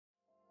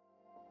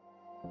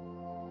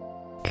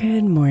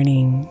Good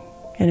morning,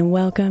 and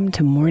welcome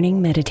to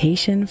Morning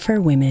Meditation for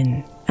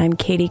Women. I'm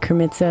Katie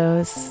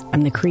Kremitzos.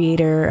 I'm the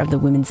creator of the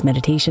Women's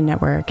Meditation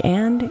Network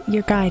and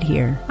your guide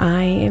here.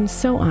 I am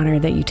so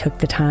honored that you took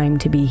the time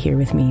to be here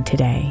with me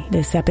today.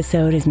 This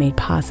episode is made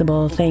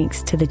possible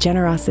thanks to the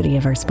generosity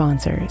of our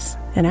sponsors.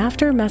 And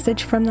after a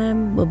message from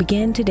them, we'll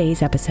begin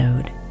today's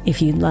episode.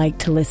 If you'd like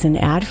to listen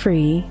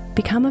ad-free,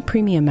 become a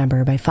premium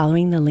member by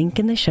following the link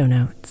in the show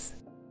notes.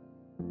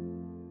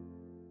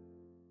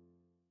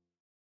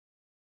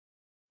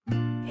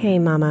 Hey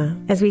Mama,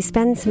 as we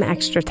spend some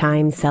extra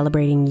time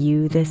celebrating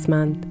you this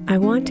month, I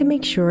want to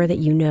make sure that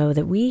you know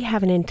that we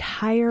have an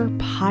entire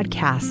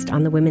podcast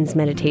on the Women's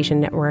Meditation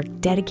Network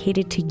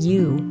dedicated to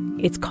you.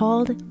 It's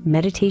called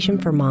Meditation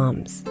for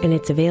Moms, and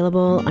it's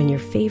available on your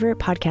favorite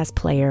podcast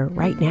player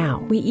right now.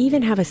 We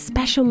even have a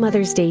special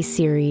Mother's Day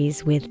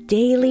series with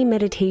daily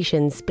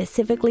meditations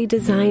specifically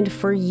designed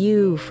for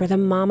you, for the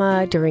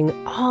mama,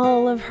 during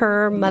all of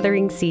her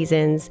mothering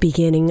seasons,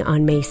 beginning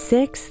on May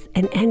 6th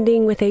and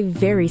ending with a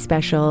very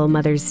special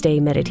Mother's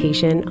Day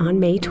meditation on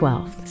May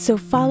 12th. So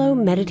follow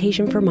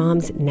Meditation for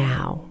Moms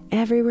now,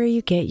 everywhere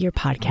you get your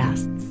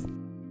podcasts.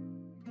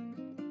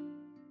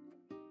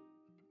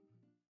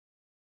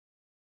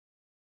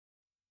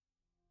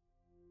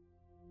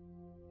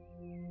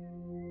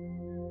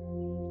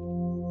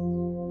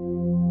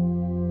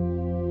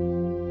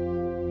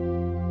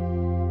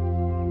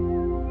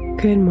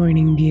 Good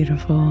morning,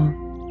 beautiful.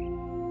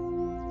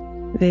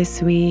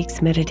 This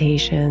week's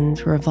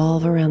meditations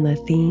revolve around the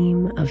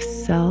theme of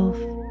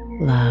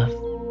self-love.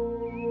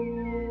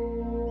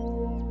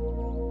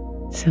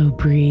 So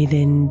breathe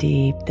in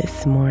deep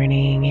this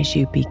morning as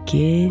you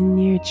begin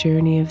your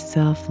journey of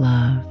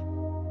self-love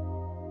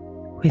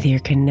with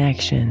your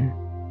connection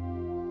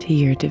to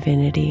your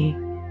divinity.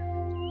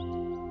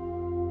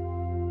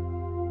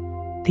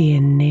 The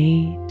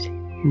innate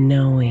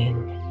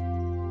knowing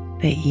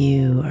that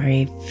you are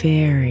a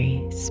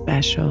very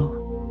special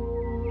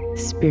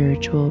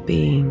spiritual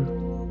being.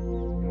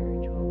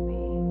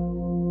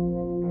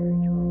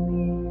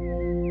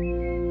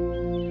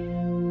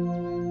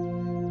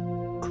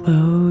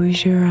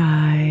 Close your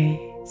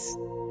eyes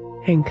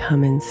and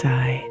come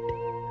inside,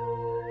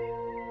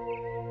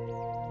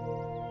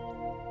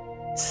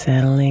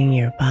 settling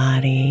your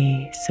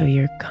body so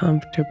you're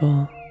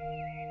comfortable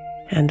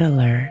and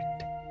alert.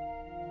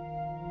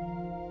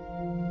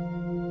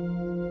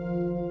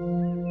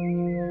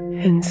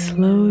 And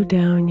slow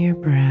down your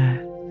breath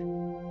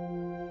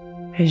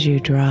as you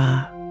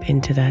drop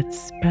into that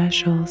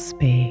special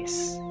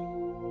space.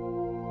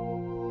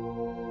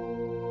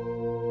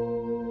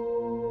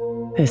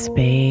 The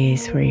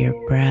space where your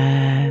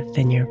breath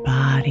and your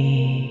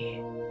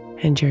body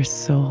and your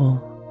soul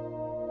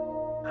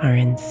are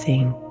in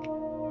sync.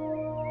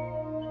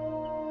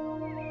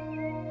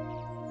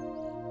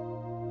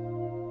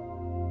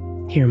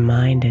 Your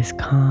mind is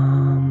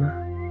calm.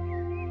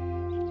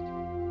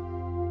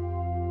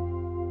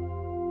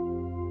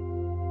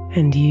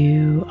 And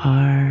you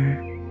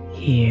are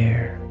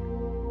here.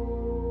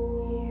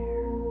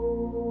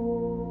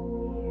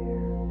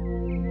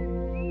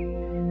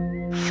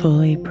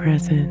 Fully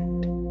present.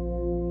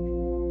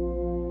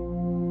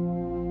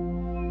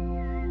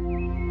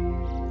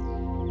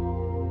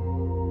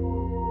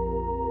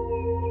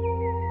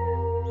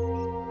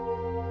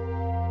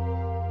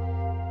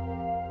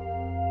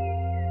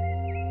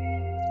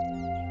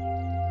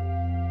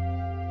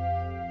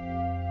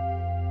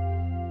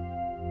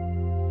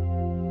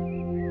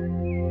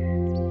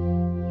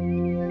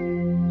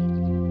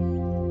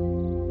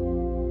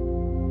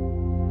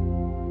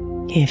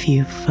 If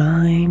you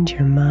find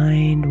your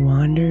mind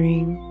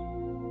wandering,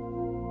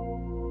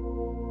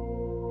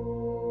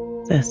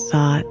 the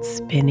thoughts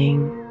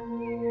spinning,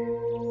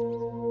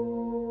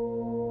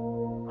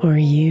 or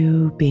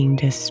you being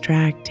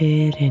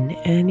distracted in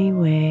any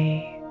way,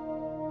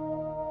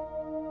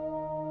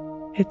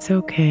 it's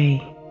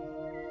okay.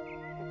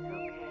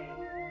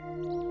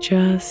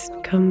 Just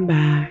come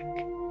back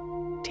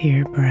to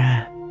your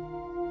breath.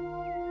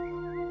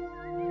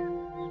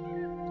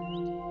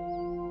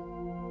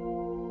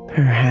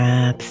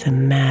 Perhaps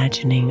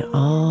imagining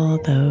all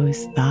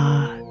those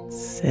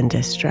thoughts and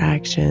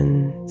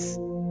distractions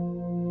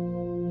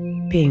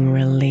being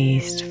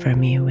released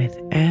from you with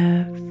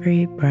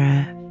every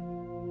breath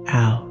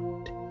out.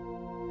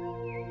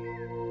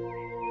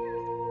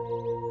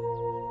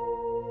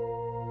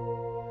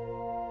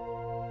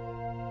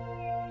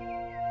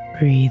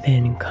 Breathe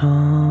in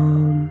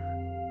calm.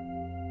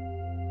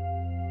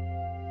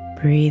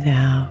 Breathe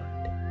out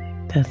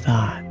the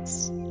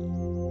thoughts.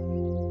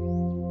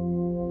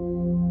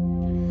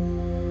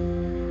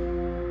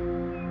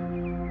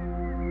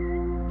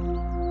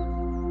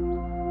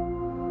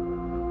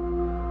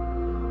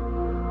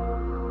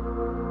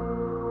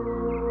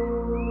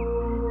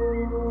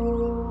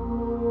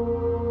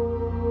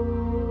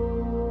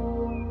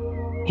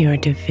 Your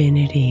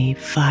divinity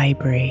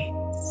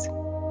vibrates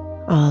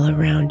all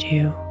around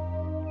you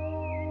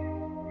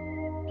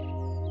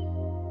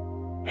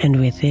and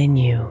within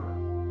you,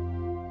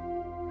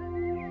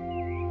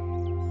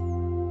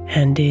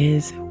 and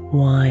is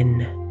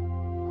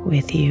one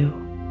with you.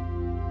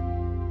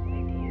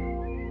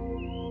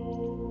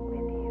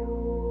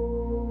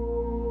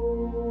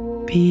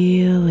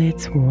 Feel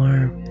its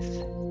warmth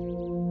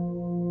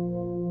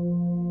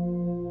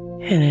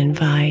and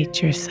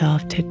invite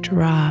yourself to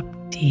drop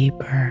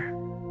deeper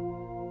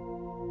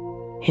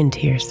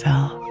into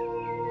yourself.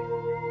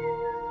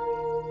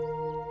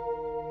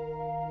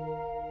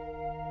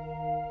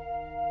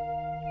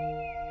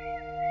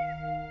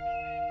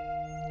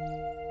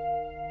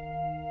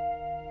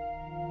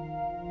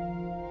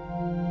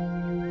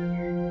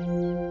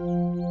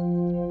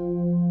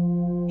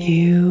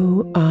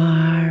 You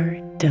are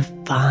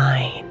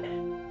divine,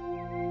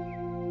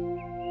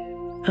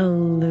 a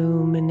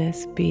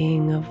luminous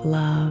being of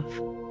love,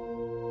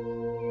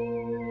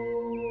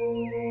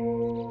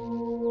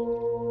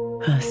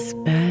 a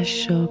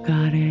special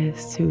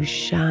goddess who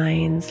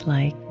shines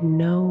like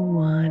no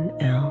one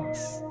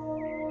else.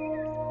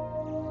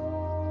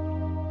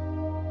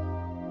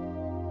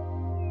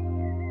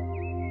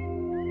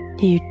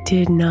 You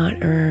did not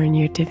earn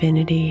your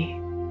divinity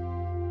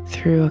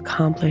through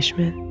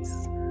accomplishments.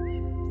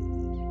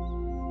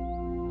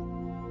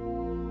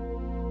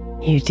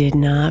 You did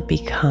not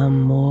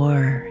become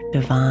more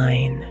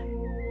divine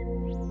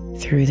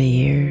through the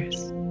years.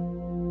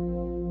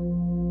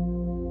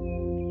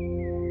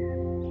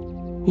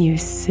 You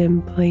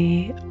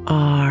simply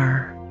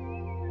are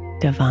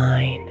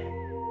divine.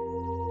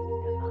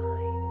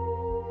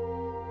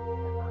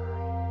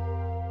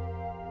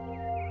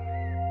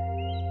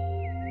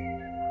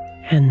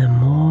 And the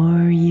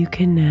more you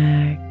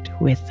connect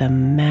with the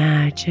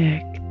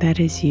magic that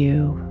is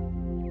you,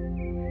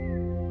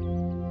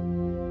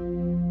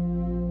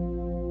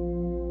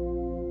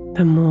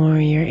 the more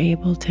you're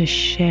able to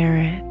share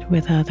it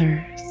with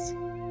others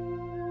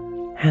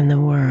and the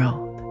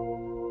world.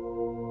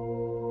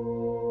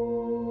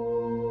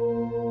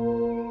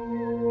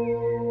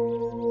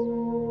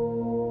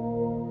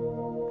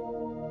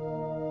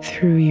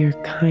 Through your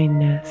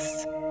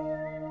kindness,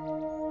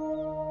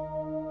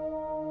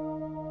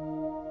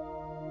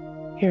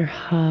 your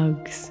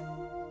hugs,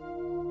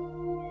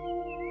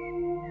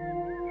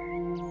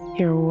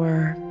 your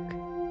work,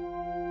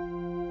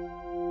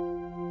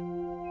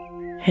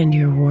 and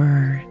your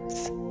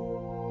words.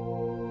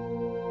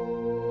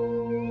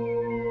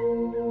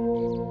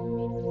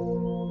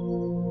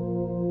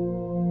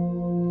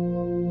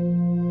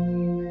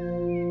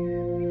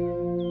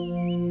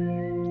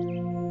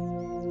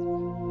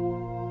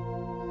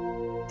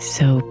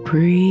 So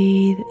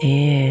breathe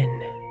in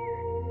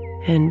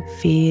and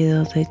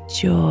feel the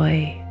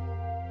joy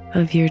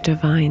of your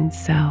divine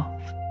self,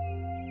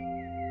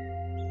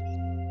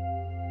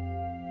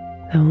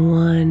 the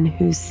one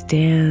who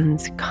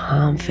stands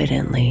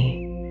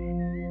confidently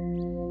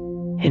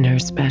in her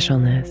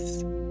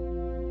specialness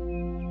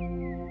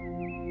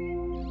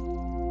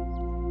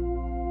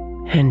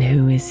and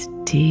who is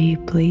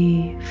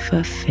deeply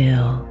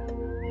fulfilled,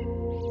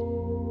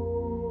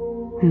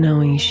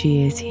 knowing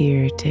she is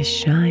here to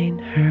shine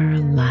her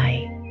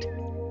light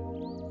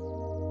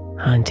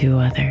onto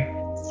others.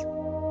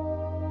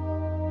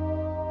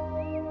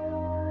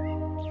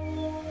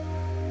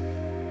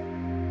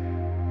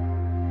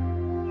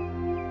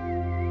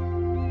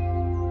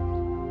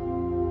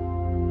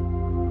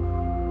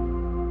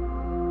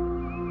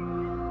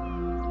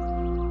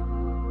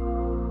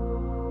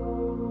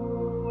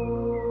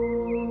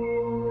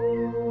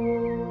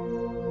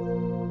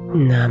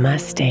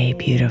 Namaste,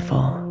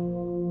 beautiful.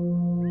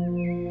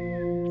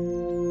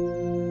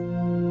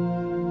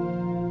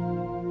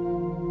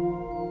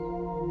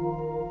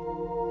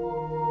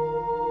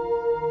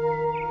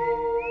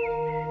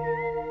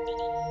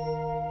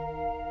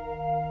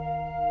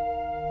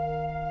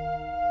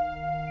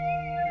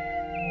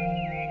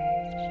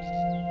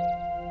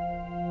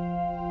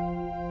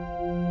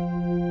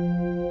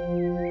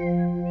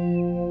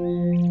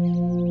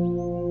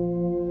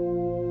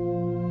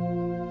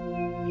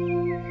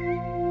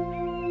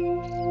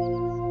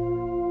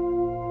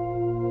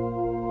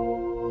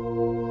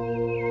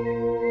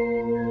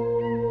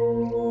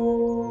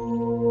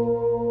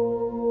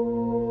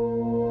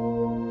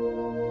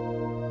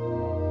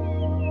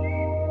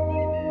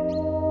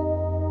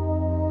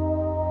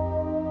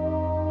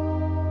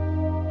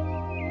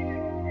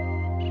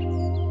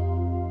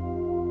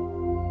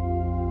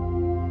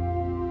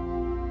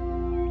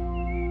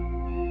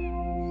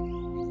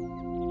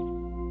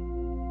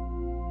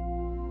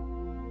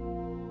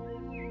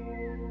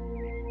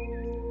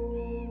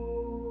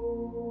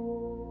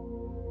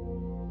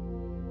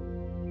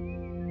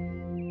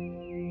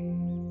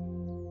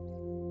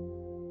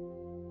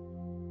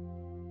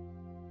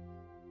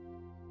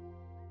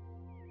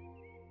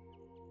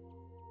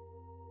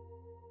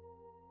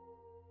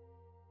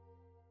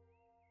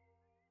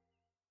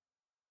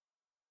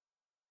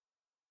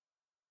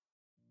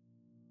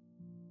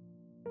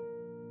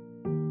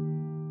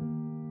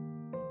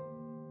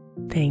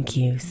 Thank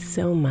you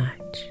so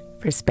much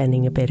for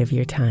spending a bit of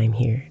your time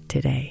here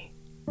today.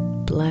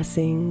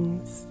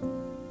 Blessings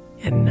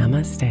and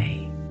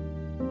namaste.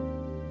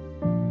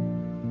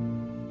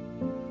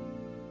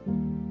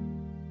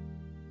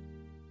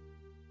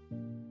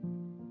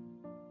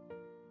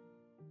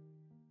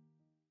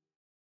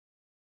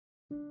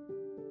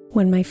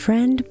 When my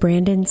friend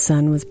Brandon's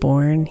son was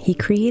born, he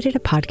created a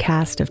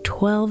podcast of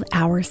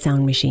 12-hour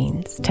sound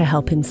machines to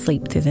help him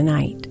sleep through the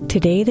night.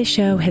 Today, the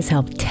show has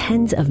helped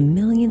tens of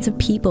millions of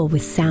people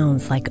with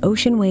sounds like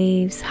ocean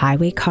waves,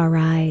 highway car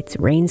rides,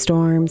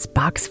 rainstorms,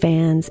 box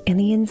fans, and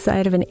the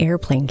inside of an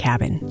airplane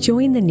cabin.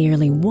 Join the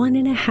nearly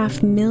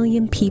 1.5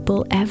 million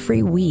people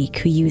every week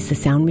who use the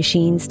sound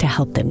machines to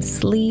help them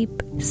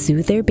sleep,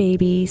 soothe their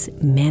babies,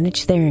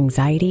 manage their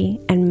anxiety,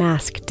 and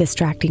mask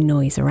distracting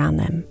noise around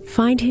them.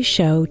 Find his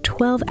show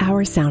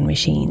 12-Hour Sound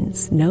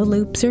Machines, no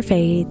loops or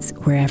fades,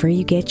 wherever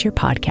you get your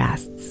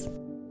podcasts.